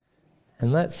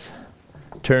And let's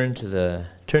turn to the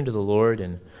Lord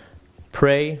and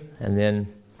pray, and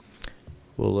then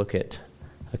we'll look at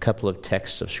a couple of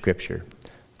texts of Scripture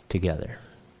together.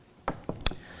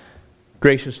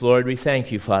 Gracious Lord, we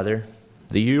thank you, Father,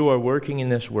 that you are working in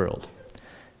this world.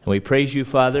 And we praise you,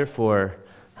 Father, for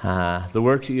the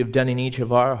work that you have done in each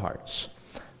of our hearts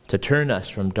to turn us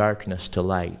from darkness to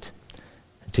light,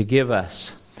 to give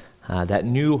us that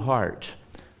new heart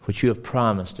which you have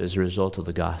promised as a result of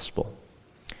the gospel.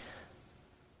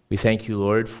 We thank you,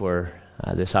 Lord, for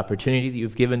this opportunity that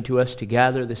you've given to us to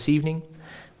gather this evening.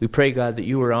 We pray, God, that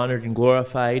you are honored and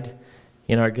glorified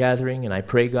in our gathering, and I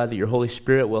pray, God, that your Holy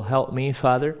Spirit will help me,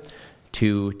 Father,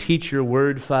 to teach your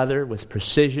word, Father, with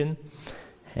precision.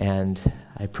 And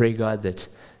I pray, God, that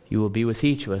you will be with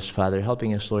each of us, Father,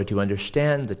 helping us, Lord, to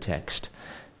understand the text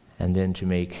and then to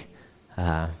make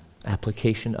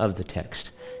application of the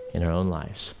text in our own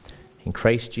lives. In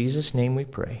Christ Jesus' name we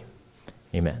pray.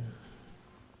 Amen.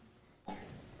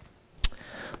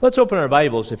 Let's open our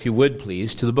Bibles, if you would,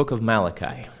 please, to the book of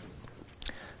Malachi.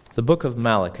 The book of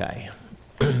Malachi.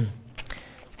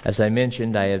 As I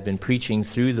mentioned, I have been preaching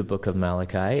through the book of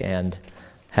Malachi and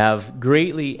have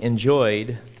greatly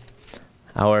enjoyed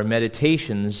our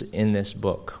meditations in this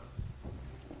book.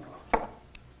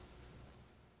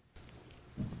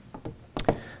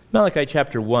 Malachi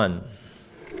chapter 1.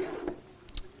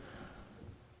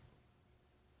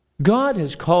 God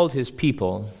has called his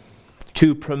people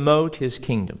to promote his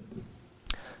kingdom.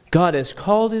 God has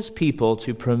called his people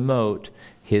to promote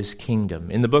his kingdom.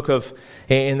 In the book of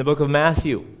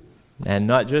Matthew, and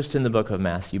not just in the book of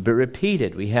Matthew, but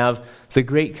repeated, we have the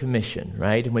Great Commission,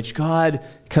 right, in which God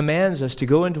commands us to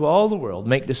go into all the world,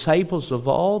 make disciples of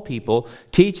all people,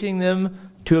 teaching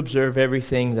them to observe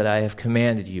everything that I have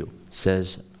commanded you,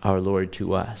 says our Lord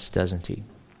to us, doesn't he?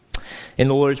 In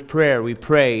the Lord's Prayer, we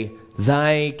pray,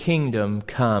 thy kingdom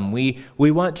come. We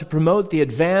want to promote the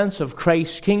advance of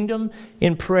Christ's kingdom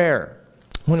in prayer.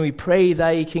 When we pray,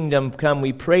 thy kingdom come,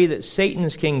 we pray that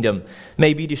Satan's kingdom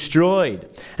may be destroyed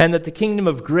and that the kingdom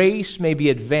of grace may be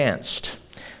advanced.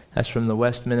 That's from the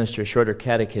Westminster Shorter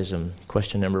Catechism,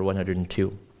 question number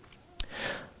 102.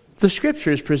 The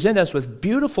Scriptures present us with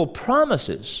beautiful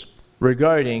promises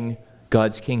regarding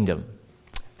God's kingdom.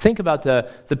 Think about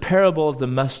the parable of the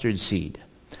mustard seed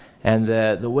and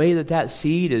the way that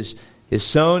seed is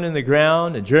sown in the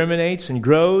ground and germinates and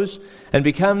grows and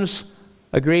becomes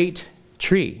a great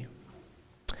tree.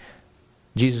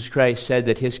 Jesus Christ said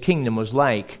that his kingdom was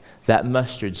like that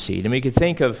mustard seed. And we could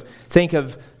think of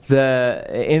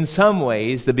in some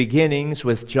ways, the beginnings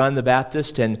with John the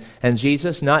Baptist and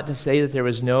Jesus, not to say that there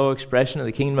was no expression of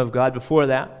the kingdom of God before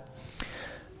that.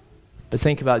 But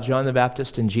think about John the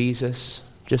Baptist and Jesus,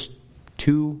 just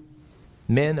two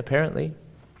men apparently.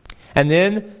 And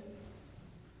then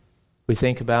we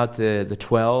think about the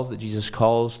 12 that Jesus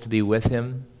calls to be with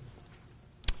him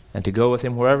and to go with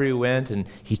him wherever he went, and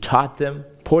he taught them,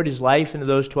 poured his life into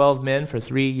those 12 men for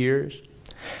 3 years.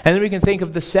 And then we can think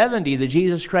of the 70 that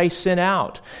Jesus Christ sent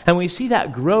out, and we see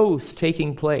that growth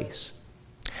taking place.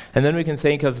 And then we can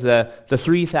think of the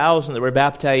 3,000 that were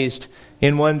baptized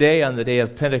in one day on the day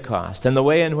of Pentecost, and the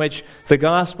way in which the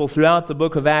gospel throughout the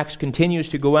book of Acts continues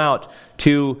to go out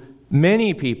to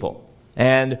many people,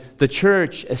 and the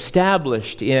church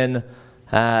established in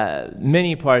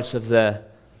many parts of the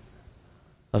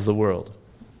world.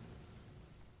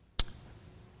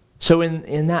 So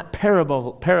in that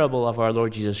parable of our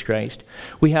Lord Jesus Christ,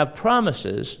 we have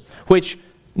promises which,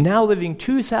 now living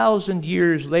 2,000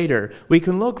 years later, we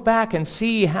can look back and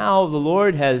see how the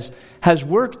Lord has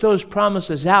worked those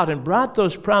promises out and brought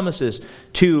those promises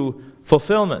to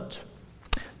fulfillment.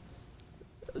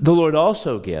 The Lord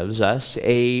also gives us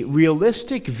a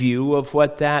realistic view of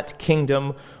what that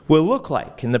kingdom will look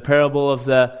like in the parable of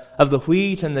the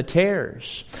wheat and the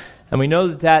tares. And we know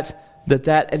that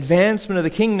advancement of the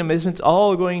kingdom isn't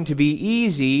all going to be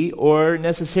easy or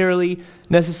necessarily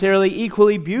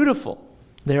equally beautiful.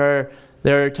 There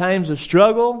are times of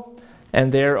struggle,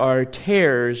 and there are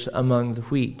tares among the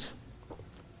wheat.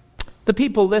 The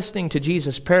people listening to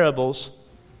Jesus' parables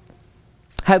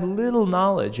had little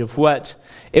knowledge of what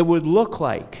it would look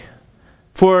like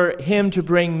for him to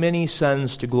bring many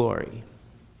sons to glory.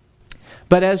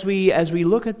 But as we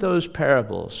look at those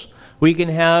parables, we can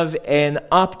have an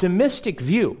optimistic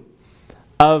view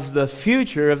of the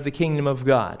future of the kingdom of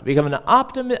God. We can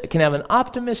have an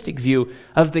optimistic view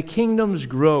of the kingdom's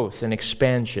growth and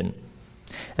expansion.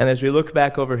 And as we look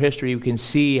back over history, we can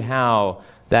see how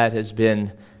that has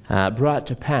been brought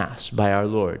to pass by our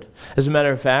Lord. As a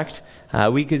matter of fact,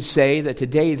 we could say that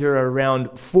today there are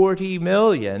around 40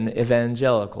 million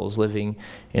evangelicals living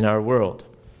in our world.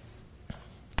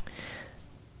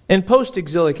 In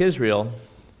post-exilic Israel,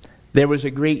 there was a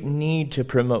great need to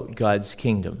promote God's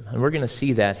kingdom. And we're going to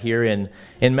see that here in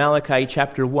Malachi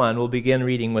chapter 1. We'll begin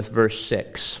reading with verse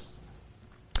 6.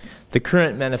 The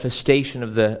current manifestation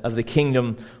of the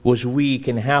kingdom was weak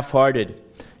and half-hearted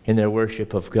in their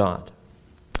worship of God.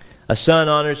 A son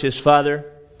honors his father,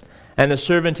 and a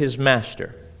servant his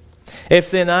master. If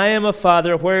then I am a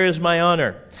father, where is my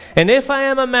honor? And if I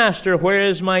am a master, where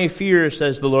is my fear,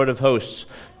 says the Lord of hosts?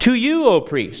 To you, O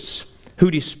priests, who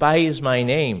despise my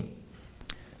name.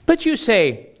 But you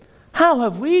say, how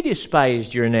have we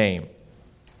despised your name?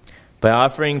 By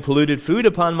offering polluted food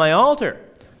upon my altar.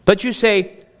 But you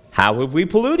say, how have we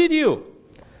polluted you?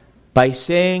 By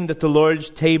saying that the Lord's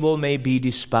table may be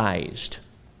despised.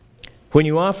 When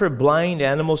you offer blind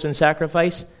animals in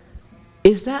sacrifice,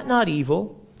 is that not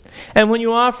evil? And when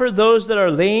you offer those that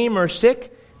are lame or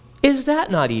sick, is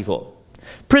that not evil?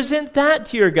 Present that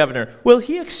to your governor. Will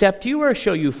he accept you or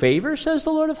show you favor, says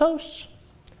the Lord of hosts?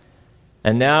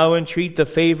 And now entreat the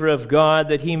favor of God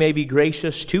that he may be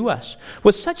gracious to us.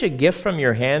 With such a gift from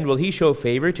your hand, will he show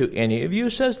favor to any of you,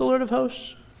 says the Lord of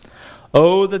hosts?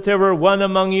 Oh, that there were one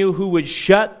among you who would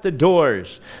shut the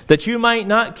doors, that you might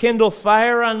not kindle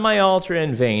fire on my altar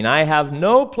in vain. I have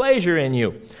no pleasure in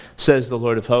you, says the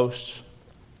Lord of hosts.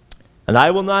 And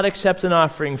I will not accept an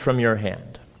offering from your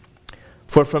hand.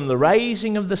 For from the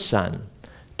rising of the sun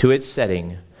to its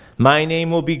setting, my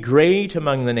name will be great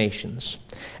among the nations.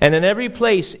 And in every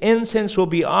place incense will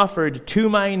be offered to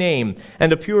my name,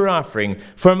 and a pure offering.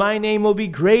 For my name will be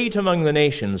great among the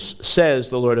nations, says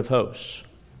the Lord of hosts.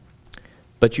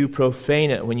 But you profane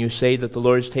it when you say that the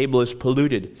Lord's table is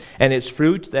polluted, and its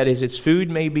fruit, that is, its food,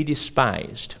 may be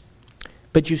despised.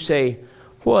 But you say,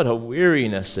 what a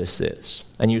weariness this is,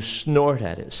 and you snort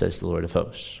at it, says the Lord of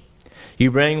hosts. You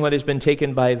bring what has been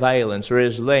taken by violence, or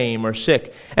is lame or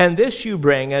sick, and this you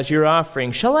bring as your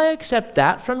offering. Shall I accept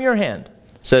that from your hand,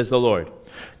 says the Lord?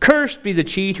 Cursed be the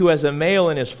cheat who has a male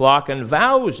in his flock and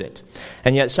vows it,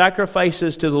 and yet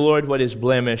sacrifices to the Lord what is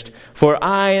blemished. For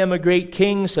I am a great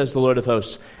king, says the Lord of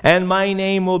hosts, and my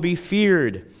name will be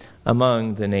feared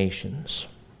among the nations.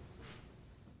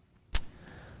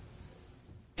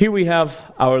 Here we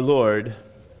have our Lord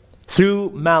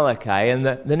through Malachi, and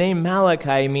the name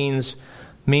Malachi means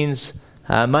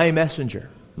my messenger.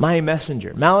 My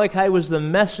messenger. Malachi was the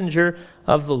messenger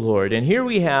of the Lord. And here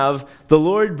we have the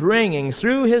Lord bringing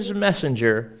through his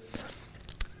messenger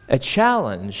a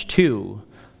challenge to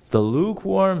the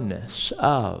lukewarmness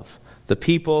of the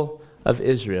people of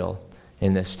Israel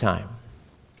in this time.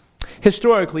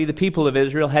 Historically, the people of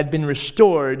Israel had been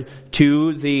restored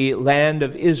to the land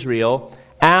of Israel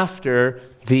after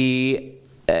the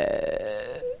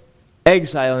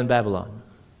exile in Babylon.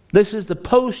 This is the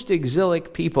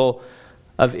post-exilic people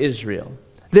of Israel.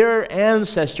 Their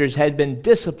ancestors had been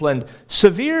disciplined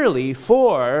severely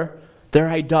for their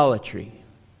idolatry.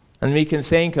 And we can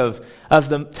think of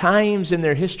the times in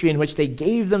their history in which they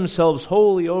gave themselves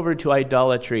wholly over to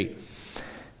idolatry.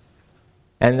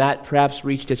 And that perhaps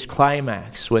reached its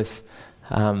climax with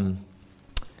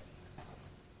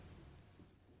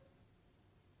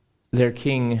their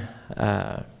king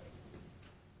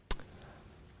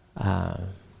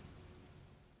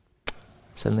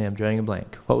suddenly I'm drawing a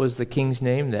blank. What was the king's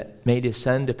name that made his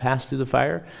son to pass through the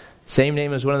fire? Same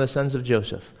name as one of the sons of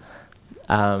Joseph.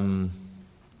 What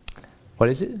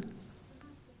is it?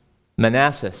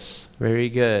 Manasseh. Very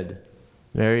good.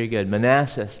 Very good.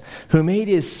 Manasseh, who made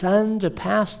his son to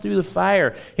pass through the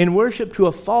fire in worship to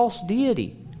a false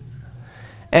deity.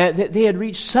 And they had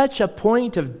reached such a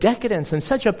point of decadence and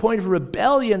such a point of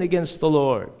rebellion against the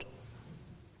Lord.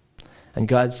 And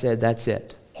God said, that's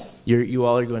it. You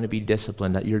all are going to be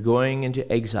disciplined. You're going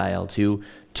into exile to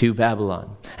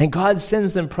Babylon. And God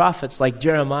sends them prophets like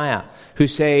Jeremiah who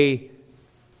say,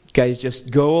 guys,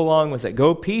 just go along with it.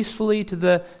 Go peacefully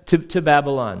to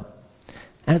Babylon.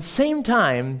 And at the same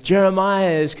time,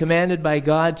 Jeremiah is commanded by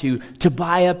God to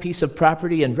buy a piece of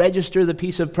property and register the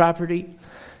piece of property,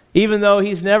 even though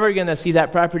he's never going to see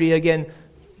that property again.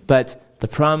 But the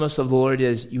promise of the Lord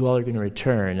is you all are going to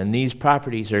return, and these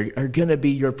properties are going to be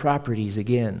your properties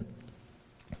again.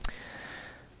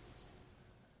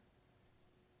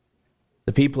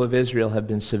 The people of Israel have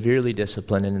been severely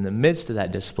disciplined, and in the midst of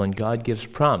that discipline, God gives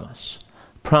promise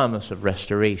of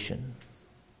restoration.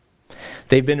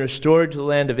 They've been restored to the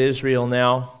land of Israel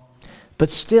now,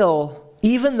 but still,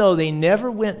 even though they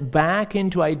never went back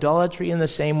into idolatry in the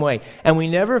same way, and we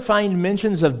never find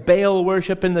mentions of Baal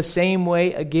worship in the same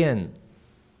way again,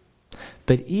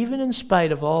 but even in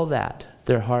spite of all that,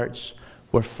 their hearts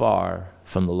were far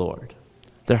from the Lord.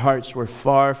 Their hearts were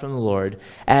far from the Lord,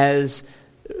 as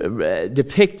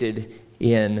depicted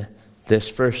in this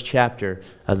first chapter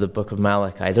of the book of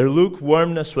Malachi. Their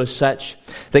lukewarmness was such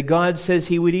that God says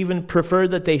he would even prefer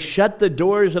that they shut the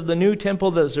doors of the new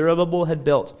temple that Zerubbabel had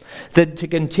built, than to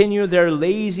continue their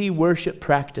lazy worship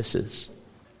practices.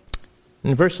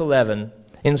 In verse 11,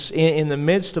 in the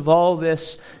midst of all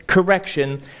this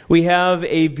correction, we have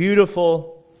a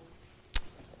beautiful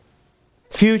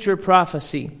future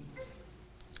prophecy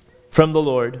from the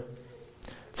Lord.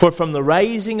 For from the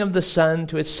rising of the sun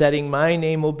to its setting, my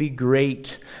name will be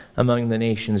great among the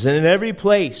nations. And in every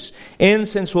place,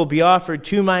 incense will be offered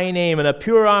to my name, and a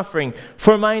pure offering,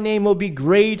 for my name will be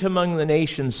great among the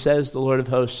nations, says the Lord of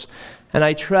hosts. And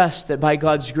I trust that by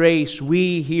God's grace,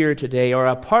 we here today are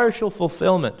a partial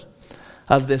fulfillment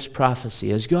of this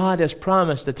prophecy, as God has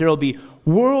promised that there will be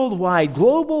worldwide,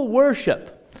 global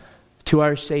worship to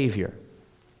our Savior.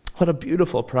 What a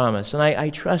beautiful promise. And I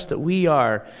trust that we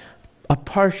are a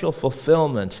partial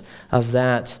fulfillment of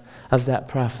that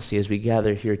prophecy as we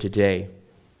gather here today.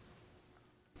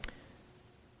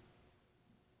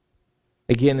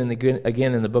 Again in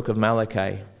the book of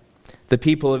Malachi, the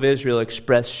people of Israel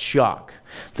expressed shock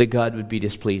that God would be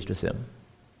displeased with them.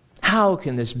 How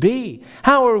can this be?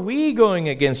 How are we going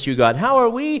against you, God? How are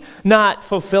we not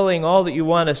fulfilling all that you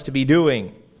want us to be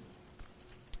doing?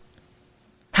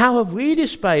 How have we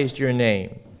despised your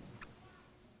name?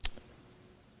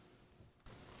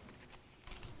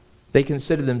 They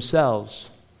consider themselves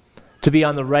to be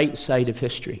on the right side of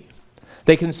history.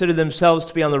 They consider themselves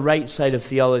to be on the right side of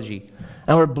theology.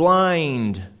 And were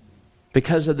blind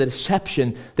because of the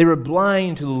deception. They were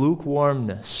blind to the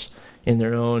lukewarmness in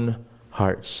their own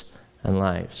hearts and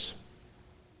lives.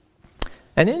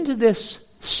 And into this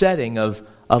setting of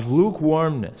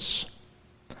lukewarmness,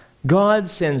 God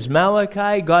sends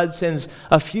Malachi, God sends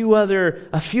a few other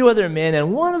men,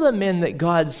 and one of the men that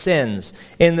God sends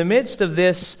in the midst of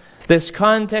this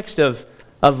context of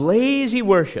lazy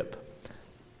worship,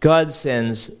 God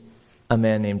sends a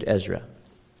man named Ezra.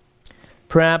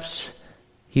 Perhaps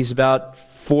he's about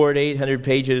 400 to 800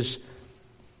 pages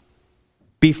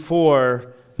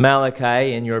before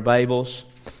Malachi in your Bibles.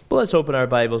 Well, let's open our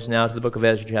Bibles now to the book of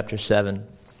Ezra chapter 7,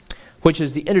 which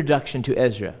is the introduction to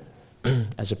Ezra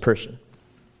as a person.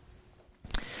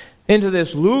 Into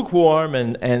this lukewarm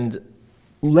and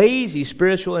lazy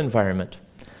spiritual environment,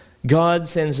 God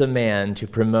sends a man to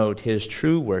promote his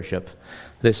true worship,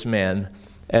 this man,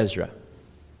 Ezra.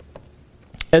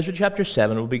 Ezra chapter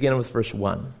 7, we'll begin with verse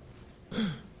 1.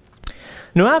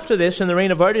 Now after this, in the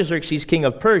reign of Artaxerxes, king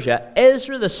of Persia,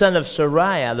 Ezra the son of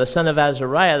Sariah, the son of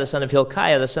Azariah, the son of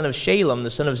Hilkiah, the son of Shalem, the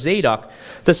son of Zadok,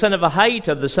 the son of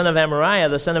Ahitub, the son of Amariah,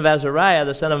 the son of Azariah,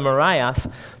 the son of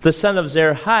Moriath, the son of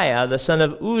Zerhiah, the son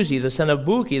of Uzi, the son of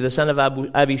Buki, the son of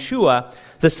Abishua,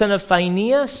 the son of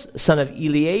Phinehas, son of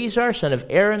Eleazar, son of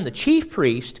Aaron, the chief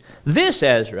priest, this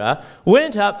Ezra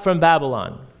went up from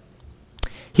Babylon.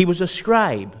 He was a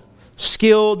scribe,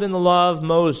 skilled in the law of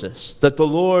Moses, that the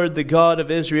Lord, the God of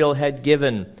Israel, had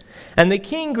given. And the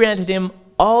king granted him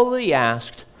all that he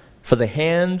asked, for the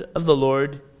hand of the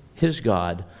Lord his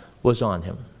God was on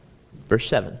him. Verse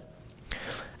 7.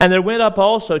 And there went up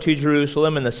also to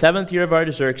Jerusalem in the 7th year of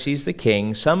Artaxerxes the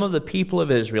king some of the people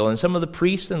of Israel, and some of the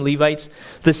priests and Levites,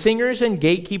 the singers and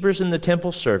gatekeepers and the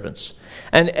temple servants.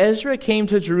 And Ezra came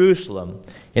to Jerusalem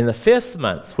in the 5th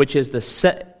month, which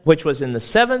was in the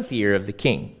 7th year of the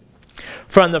king.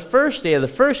 For on the first day of the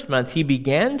 1st month he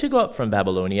began to go up from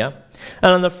Babylonia,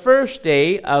 and on the first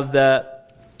day of the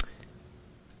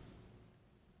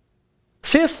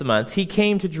 5th month he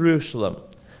came to Jerusalem,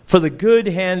 for the good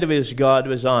hand of his God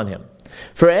was on him.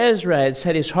 For Ezra had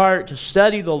set his heart to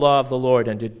study the law of the Lord,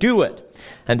 and to do it,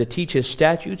 and to teach his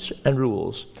statutes and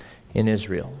rules in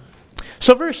Israel.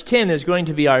 So verse 10 is going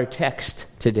to be our text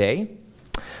today,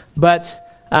 but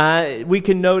we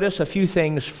can notice a few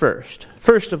things first.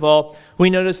 First of all, we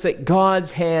notice that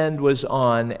God's hand was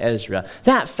on Ezra.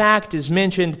 That fact is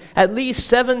mentioned at least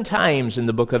 7 times in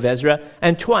the book of Ezra,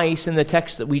 and twice in the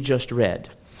text that we just read.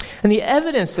 And the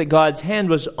evidence that God's hand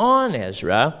was on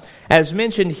Ezra, as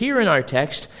mentioned here in our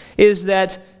text, is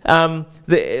that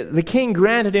the king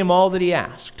granted him all that he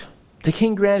asked. The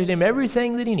king granted him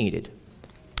everything that he needed.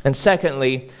 And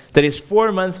secondly, that his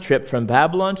 4-month trip from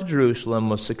Babylon to Jerusalem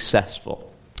was successful.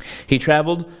 He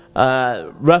traveled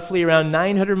roughly around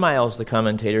 900 miles, the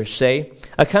commentators say,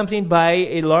 accompanied by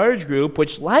a large group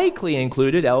which likely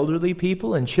included elderly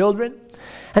people and children.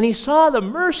 And he saw the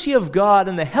mercy of God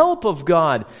and the help of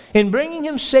God in bringing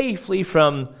him safely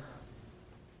from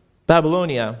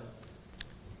Babylonia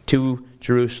to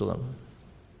Jerusalem.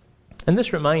 And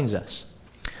this reminds us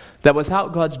that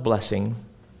without God's blessing,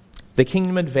 the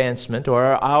kingdom advancement, or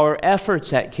our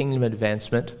efforts at kingdom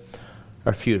advancement,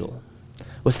 are futile.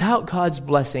 Without God's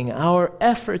blessing, our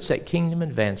efforts at kingdom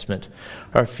advancement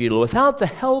are futile. Without the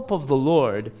help of the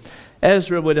Lord,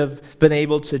 Ezra would have been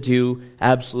able to do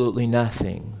absolutely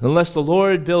nothing. Unless the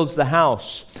Lord builds the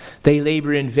house, they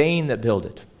labor in vain that build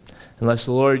it. Unless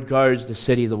the Lord guards the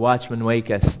city, the watchman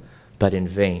waketh, but in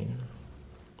vain.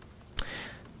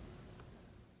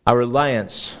 Our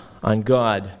reliance on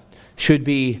God should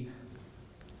be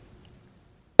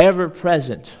ever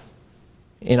present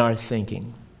in our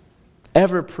thinking.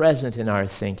 Ever present in our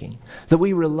thinking. That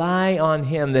we rely on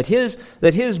Him, that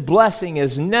His blessing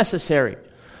is necessary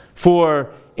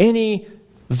for any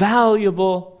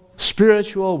valuable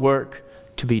spiritual work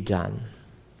to be done.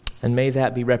 And may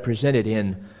that be represented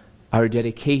in our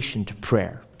dedication to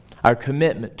prayer, our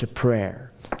commitment to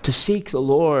prayer, to seek the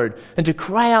Lord and to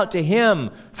cry out to Him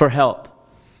for help,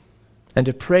 and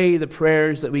to pray the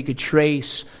prayers that we could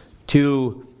trace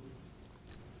to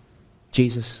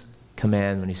Jesus'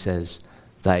 command when He says,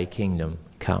 "Thy kingdom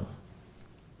come."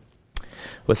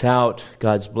 Without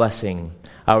God's blessing,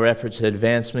 our efforts at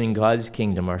advancement in God's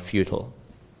kingdom are futile.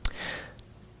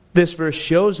 This verse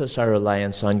shows us our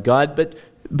reliance on God,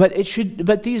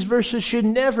 but these verses should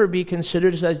never be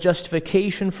considered as a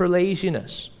justification for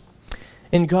laziness.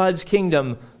 In God's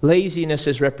kingdom, laziness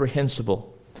is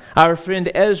reprehensible. Our friend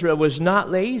Ezra was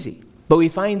not lazy, but we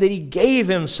find that he gave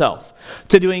himself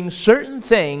to doing certain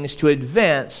things to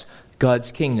advance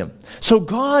God's kingdom. So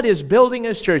God is building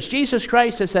His church. Jesus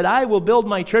Christ has said, "I will build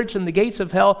my church and the gates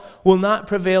of hell will not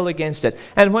prevail against it."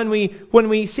 And when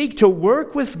we seek to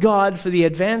work with God for the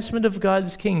advancement of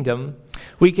God's kingdom,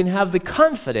 we can have the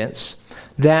confidence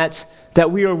that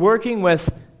we are working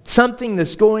with something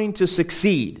that's going to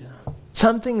succeed.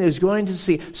 Something that's going to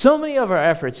succeed. So many of our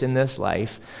efforts in this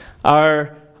life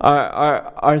are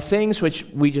things which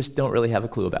we just don't really have a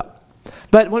clue about.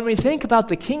 But when we think about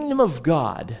the kingdom of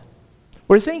God,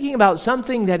 we're thinking about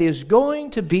something that is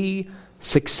going to be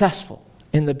successful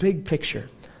in the big picture.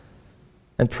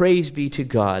 And praise be to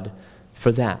God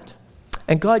for that.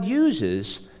 And God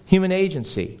uses human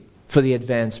agency for the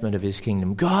advancement of His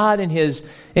kingdom. God in His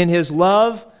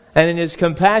love and in His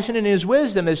compassion and His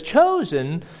wisdom has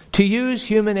chosen to use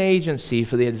human agency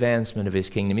for the advancement of His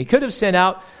kingdom. He could have sent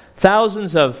out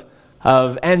thousands of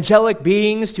angelic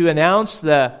beings to announce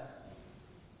the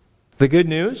good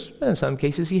news. In some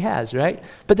cases He has, right?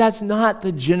 But that's not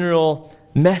the general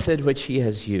method which He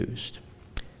has used.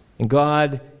 And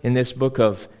God, in this book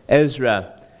of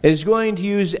Ezra, is going to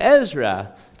use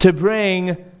Ezra to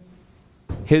bring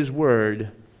His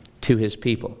word to His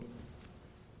people.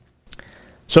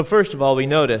 So first of all, we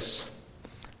notice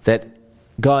that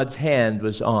God's hand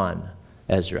was on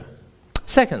Ezra.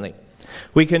 Secondly,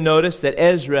 we can notice that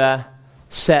Ezra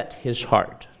set his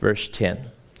heart. Verse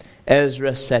 10.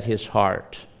 Ezra set his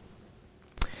heart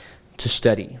to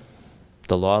study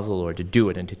the law of the Lord, to do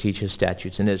it, and to teach His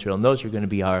statutes in Israel. And those are going to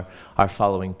be our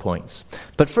following points.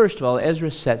 But first of all,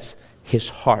 Ezra sets his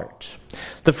heart.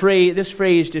 This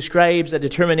phrase describes a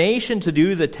determination to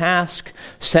do the task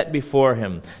set before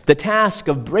him, the task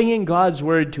of bringing God's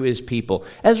word to His people.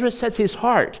 Ezra sets his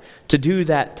heart to do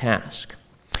that task.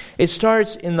 It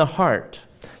starts in the heart,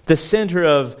 the center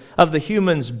of the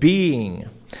human's being,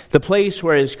 the place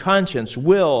where his conscience,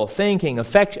 will, thinking,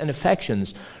 and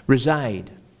affections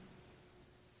reside.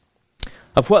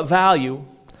 Of what value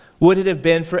would it have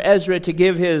been for Ezra to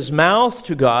give his mouth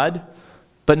to God,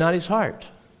 but not his heart?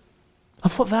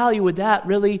 Of what value would that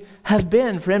really have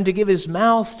been for him to give his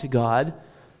mouth to God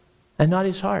and not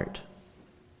his heart?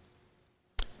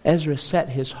 Ezra set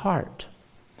his heart.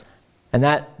 And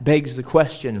that begs the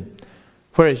question,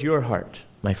 where is your heart,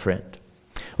 my friend?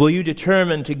 Will you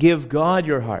determine to give God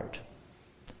your heart,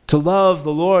 to love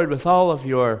the Lord with all of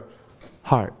your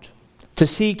heart, to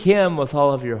seek Him with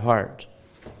all of your heart?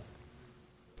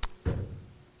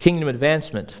 Kingdom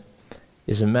advancement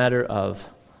is a matter of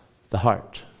the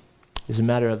heart. Is a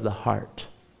matter of the heart.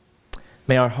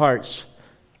 May our hearts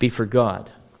be for God,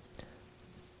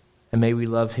 and may we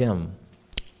love Him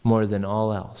more than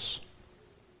all else.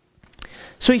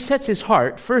 So he sets his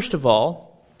heart, first of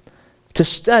all, to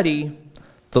study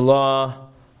the law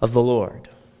of the Lord.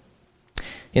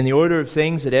 In the order of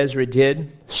things that Ezra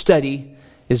did, study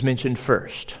is mentioned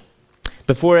first.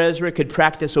 Before Ezra could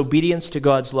practice obedience to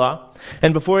God's law,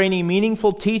 and before any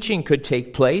meaningful teaching could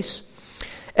take place,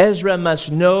 Ezra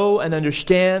must know and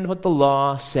understand what the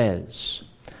law says.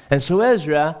 And so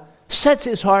Ezra sets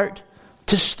his heart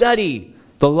to study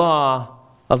the law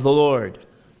of the Lord.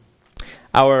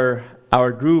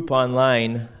 Our group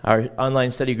online, our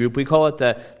online study group, we call it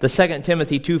the 2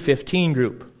 Timothy 2:15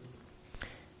 group.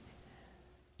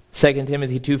 2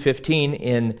 Timothy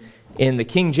 2:15 in the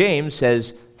King James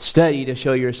says, study to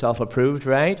show yourself approved,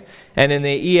 right? And in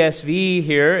the ESV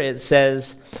here, it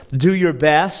says, do your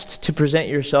best to present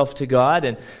yourself to God.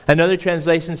 And another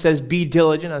translation says, be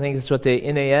diligent. I think that's what the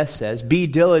NAS says. Be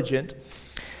diligent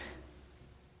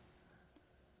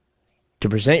to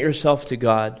present yourself to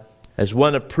God as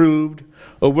one approved,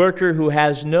 a worker who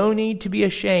has no need to be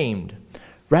ashamed,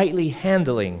 rightly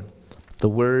handling the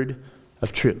word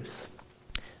of truth.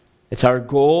 It's our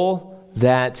goal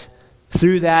that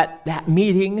through that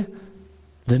meeting,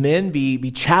 the men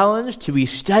be challenged to be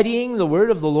studying the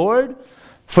word of the Lord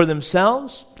for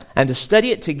themselves and to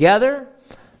study it together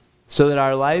so that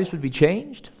our lives would be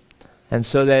changed and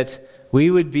so that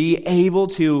we would be able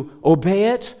to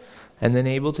obey it and then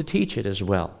able to teach it as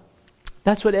well.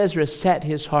 That's what Ezra set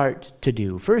his heart to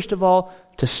do. First of all,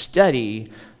 to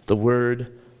study the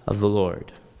word of the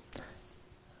Lord.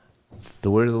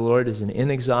 The word of the Lord is an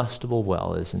inexhaustible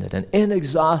well, isn't it? An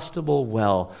inexhaustible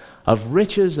well of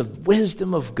riches, of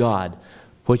wisdom of God,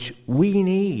 which we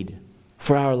need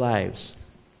for our lives.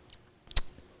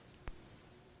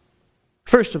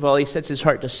 First of all, he sets his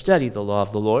heart to study the law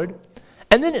of the Lord.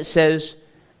 And then it says,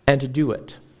 and to do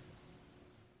it.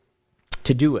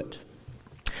 To do it.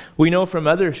 We know from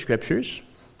other scriptures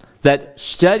that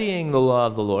studying the law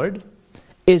of the Lord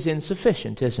is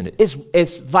insufficient, isn't it?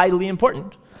 It's vitally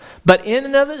important. But in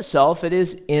and of itself, it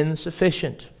is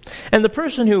insufficient. And the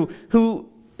person who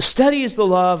studies the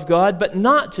law of God but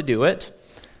not to do it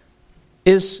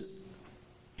is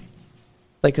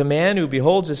like a man who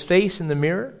beholds his face in the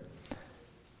mirror.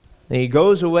 And he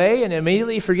goes away and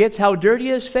immediately forgets how dirty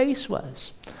his face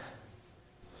was.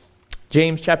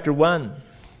 James chapter 1,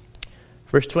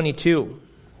 verse 22.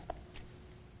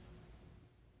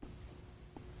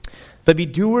 But be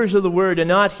doers of the word and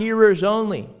not hearers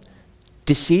only,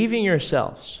 deceiving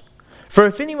yourselves. For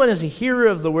if anyone is a hearer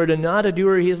of the word and not a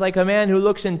doer, he is like a man who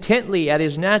looks intently at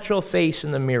his natural face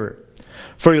in the mirror.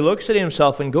 For he looks at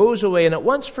himself and goes away and at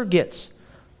once forgets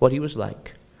what he was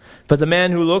like. But the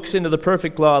man who looks into the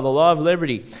perfect law, the law of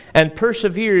liberty, and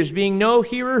perseveres, being no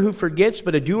hearer who forgets,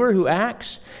 but a doer who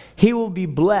acts, he will be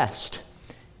blessed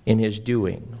in his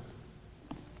doing.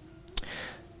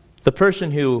 The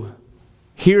person who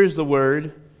hears the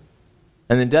word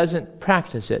and then doesn't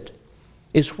practice it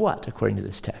is what, according to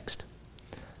this text?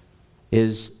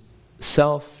 Is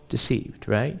self-deceived,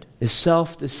 right? Is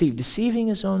self-deceived, deceiving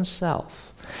his own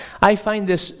self. I find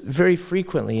this very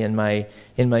frequently in my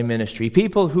ministry.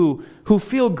 People who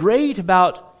feel great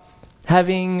about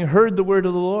having heard the word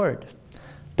of the Lord,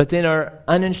 but then are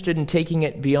uninterested in taking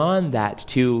it beyond that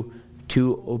to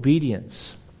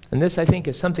obedience. And this, I think,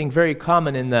 is something very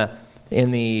common in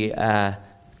the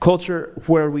culture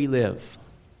where we live.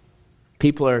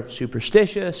 People are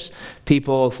superstitious.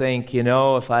 People think,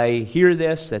 if I hear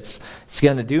this, it's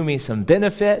going to do me some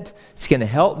benefit. It's going to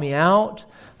help me out.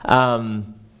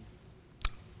 And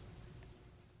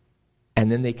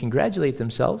then they congratulate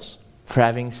themselves for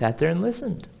having sat there and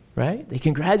listened, right? They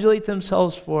congratulate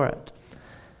themselves for it.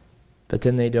 But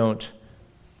then they don't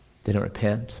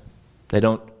repent. They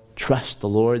don't trust the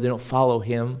Lord. They don't follow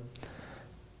Him.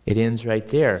 It ends right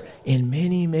there in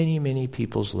many, many, many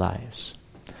people's lives.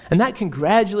 And that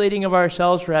congratulating of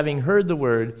ourselves for having heard the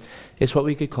word is what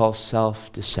we could call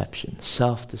self-deception.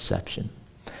 Self-deception.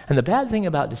 And the bad thing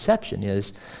about deception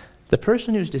is the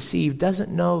person who's deceived doesn't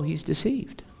know he's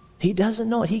deceived. He doesn't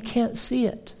know it. He can't see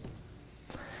it.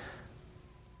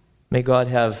 May God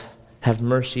have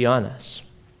mercy on us.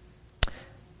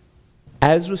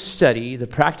 As with study, the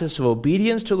practice of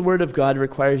obedience to the word of God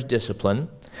requires discipline.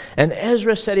 And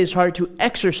Ezra set his heart to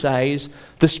exercise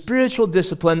the spiritual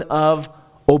discipline of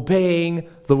obeying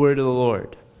the word of the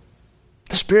Lord.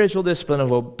 The spiritual discipline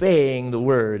of obeying the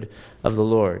word of the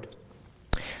Lord.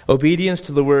 Obedience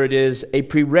to the word is a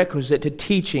prerequisite to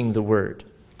teaching the word.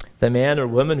 The man or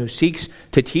woman who seeks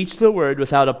to teach the word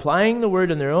without applying the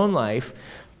word in their own life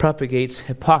propagates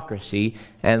hypocrisy.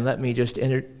 And let me just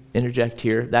interject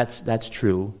here. That's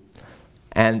true.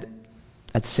 And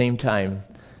at the same time,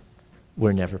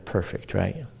 we're never perfect,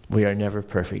 right? We are never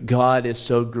perfect. God is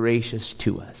so gracious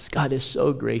to us. God is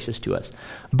so gracious to us.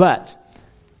 But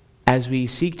as we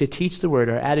seek to teach the word,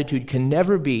 our attitude can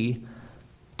never be,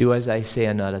 do as I say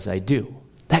and not as I do.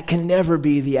 That can never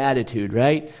be the attitude,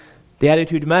 right? The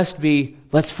attitude must be,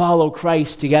 let's follow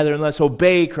Christ together and let's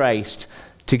obey Christ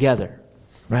together,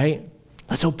 right?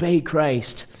 Let's obey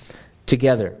Christ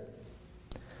together.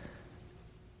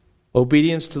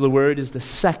 Obedience to the word is the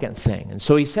second thing. And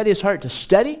so he set his heart to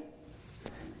study,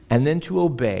 and then to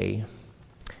obey,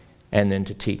 and then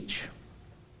to teach.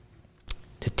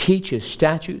 To teach his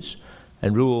statutes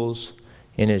and rules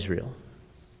in Israel.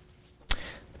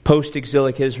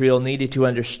 post-exilic Israel needed to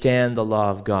understand the law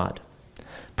of God.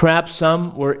 Perhaps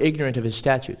some were ignorant of his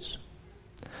statutes.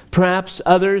 Perhaps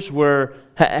others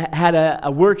had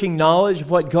a working knowledge of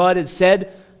what God had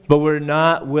said, but were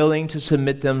not willing to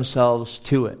submit themselves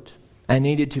to it and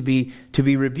needed to be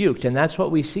rebuked. And that's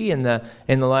what we see in the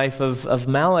life of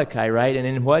Malachi, right? And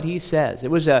in what he says.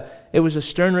 It was a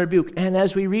stern rebuke. And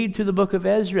as we read through the book of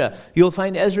Ezra, you'll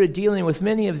find Ezra dealing with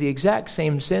many of the exact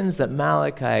same sins that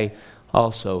Malachi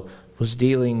also was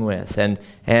dealing with.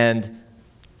 And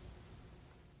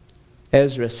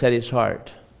Ezra set his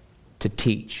heart to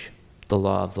teach the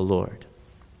law of the Lord.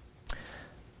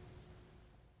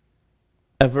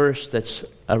 A verse that's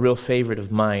a real favorite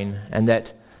of mine, and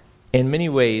that in many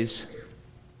ways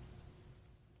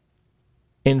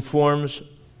informs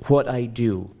what I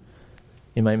do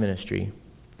in my ministry,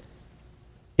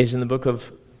 is in the book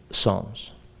of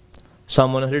Psalms.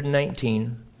 Psalm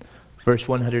 119, verse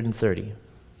 130.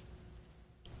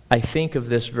 I think of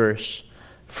this verse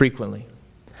frequently.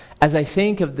 As I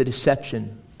think of the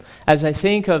deception, as I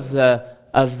think of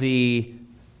the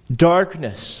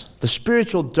darkness, the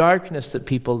spiritual darkness that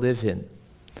people live in,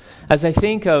 as I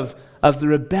think of the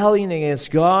rebellion against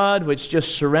God which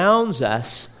just surrounds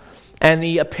us, and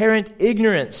the apparent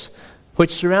ignorance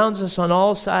which surrounds us on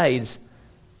all sides,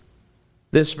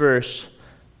 this verse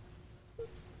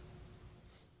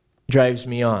drives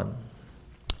me on.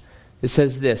 It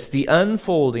says this: the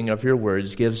unfolding of your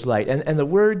words gives light. And the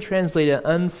word translated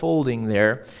unfolding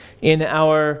there, in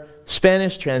our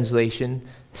Spanish translation,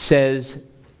 says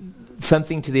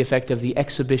something to the effect of the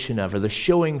exhibition of, or the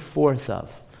showing forth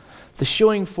of. The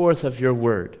showing forth of your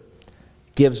word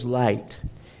gives light.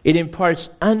 It imparts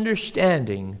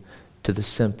understanding to the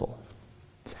simple.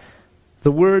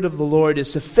 The word of the Lord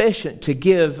is sufficient to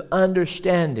give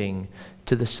understanding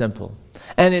to the simple.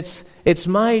 And it's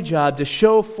my job to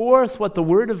show forth what the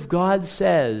Word of God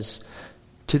says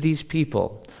to these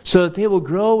people, so that they will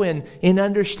grow in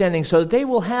understanding, so that they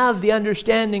will have the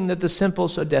understanding that the simple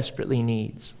so desperately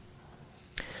needs.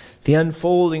 The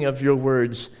unfolding of your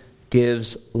words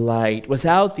gives light.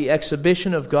 Without the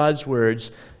exhibition of God's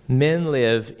words, men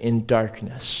live in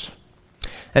darkness.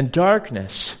 And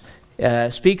darkness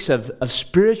speaks of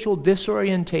spiritual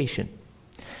disorientation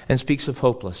and speaks of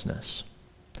hopelessness.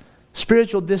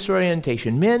 Spiritual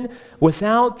disorientation. Men,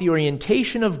 without the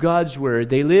orientation of God's word,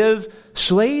 they live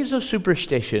slaves of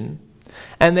superstition,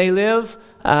 and they live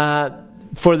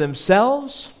for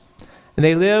themselves, and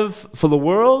they live for the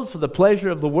world, for the pleasure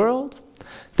of the world.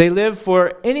 They live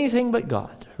for anything but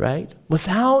God, right?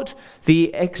 Without the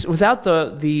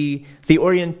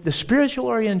spiritual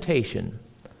orientation,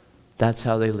 that's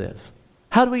how they live.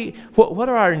 What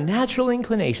are our natural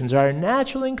inclinations? Our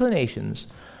natural inclinations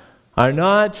are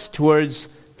not towards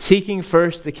seeking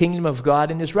first the kingdom of God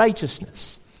and His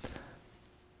righteousness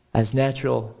as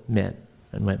natural men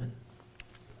and women.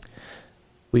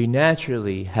 We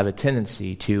naturally have a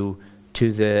tendency to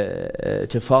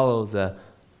follow the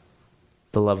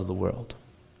love of the world,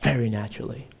 very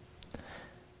naturally.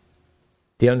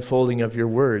 The unfolding of your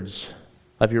words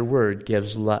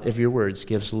gives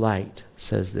light,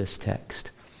 says this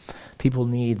text. People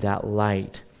need that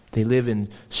light. They live in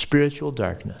spiritual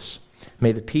darkness.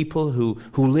 May the people who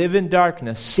live in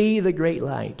darkness see the great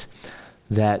light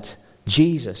that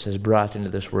Jesus has brought into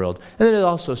this world. And then it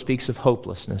also speaks of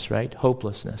hopelessness, right?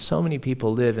 Hopelessness. So many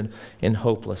people live in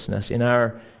hopelessness. In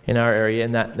our area,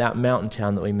 in that mountain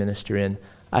town that we minister in,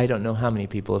 I don't know how many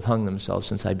people have hung themselves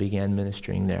since I began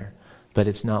ministering there. But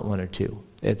it's not one or two.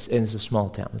 It's a small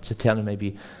town. It's a town of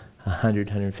maybe 100,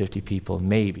 150 people,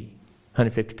 maybe.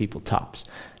 150 people tops.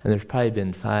 And there's probably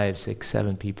been 5, 6,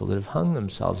 7 people that have hung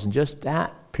themselves in just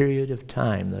that period of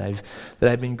time that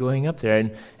I've been going up there.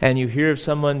 And you hear of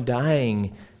someone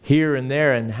dying here and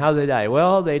there, and how they die.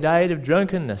 Well, they died of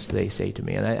drunkenness, they say to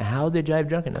me. And how did they die of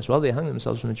drunkenness? Well, they hung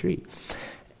themselves from a tree.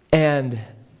 And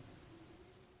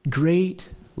great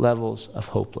levels of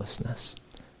hopelessness.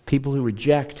 People who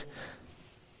reject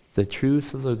the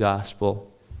truth of the gospel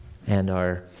and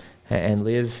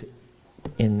live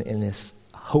in this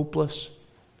hopeless,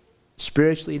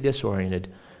 spiritually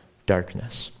disoriented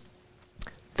darkness.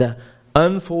 The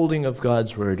unfolding of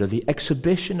God's word, or the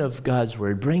exhibition of God's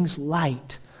word, brings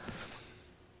light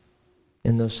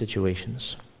in those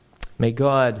situations. May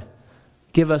God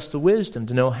give us the wisdom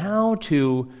to know how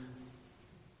to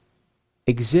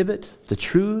exhibit the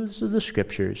truths of the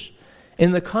Scriptures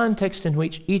in the context in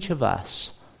which each of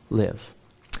us live.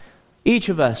 Each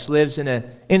of us lives in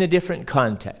a different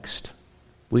context.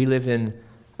 We live in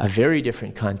a very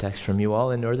different context from you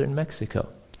all in northern Mexico.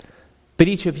 But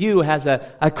each of you has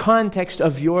a context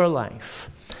of your life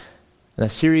and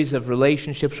a series of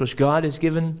relationships which God has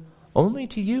given only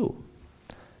to you,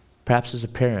 perhaps as a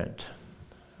parent,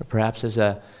 or perhaps as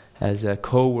a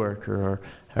co-worker,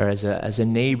 or as a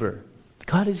neighbor.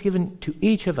 God has given to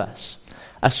each of us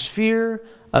a sphere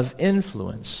of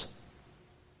influence.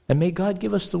 And may God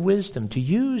give us the wisdom to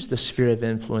use the sphere of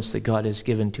influence that God has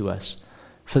given to us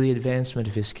for the advancement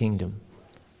of His kingdom.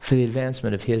 For the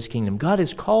advancement of His kingdom. God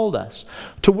has called us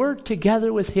to work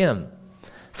together with Him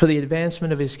for the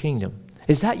advancement of His kingdom.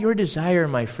 Is that your desire,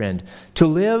 my friend? To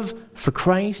live for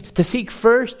Christ? To seek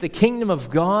first the kingdom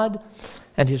of God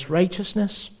and His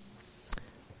righteousness?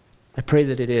 I pray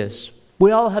that it is.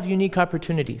 We all have unique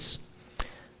opportunities.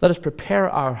 Let us prepare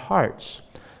our hearts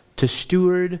to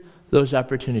steward those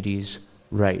opportunities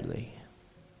rightly.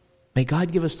 May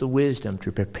God give us the wisdom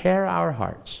to prepare our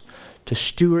hearts to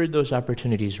steward those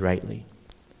opportunities rightly.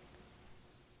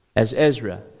 As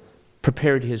Ezra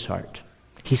prepared his heart,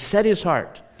 he set his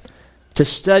heart to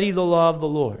study the law of the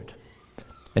Lord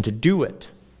and to do it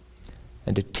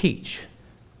and to teach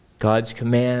God's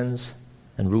commands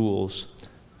and rules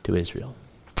to Israel.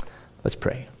 Let's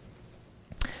pray.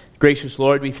 Gracious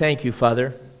Lord, we thank you,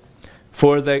 Father,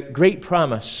 for the great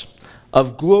promise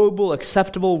of global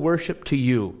acceptable worship to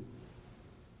you.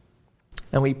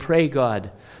 And we pray,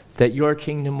 God, that your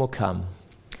kingdom will come.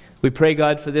 We pray,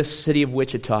 God, for this city of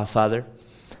Wichita, Father.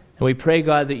 And we pray,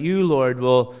 God, that you, Lord,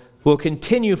 will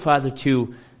continue, Father,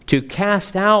 to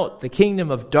cast out the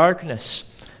kingdom of darkness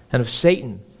and of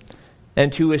Satan,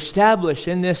 and to establish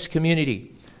in this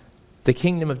community the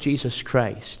kingdom of Jesus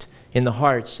Christ in the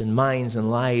hearts and minds and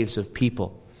lives of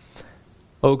people.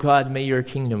 Oh God, may your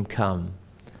kingdom come.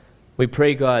 We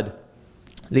pray, God,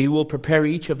 that you will prepare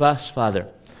each of us, Father,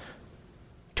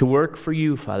 to work for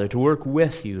you, Father, to work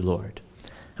with you, Lord.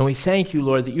 And we thank you,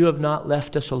 Lord, that you have not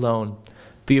left us alone,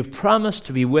 but you have promised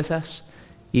to be with us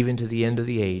even to the end of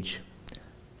the age.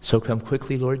 So come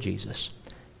quickly, Lord Jesus.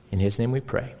 In his name we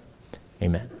pray.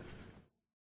 Amen.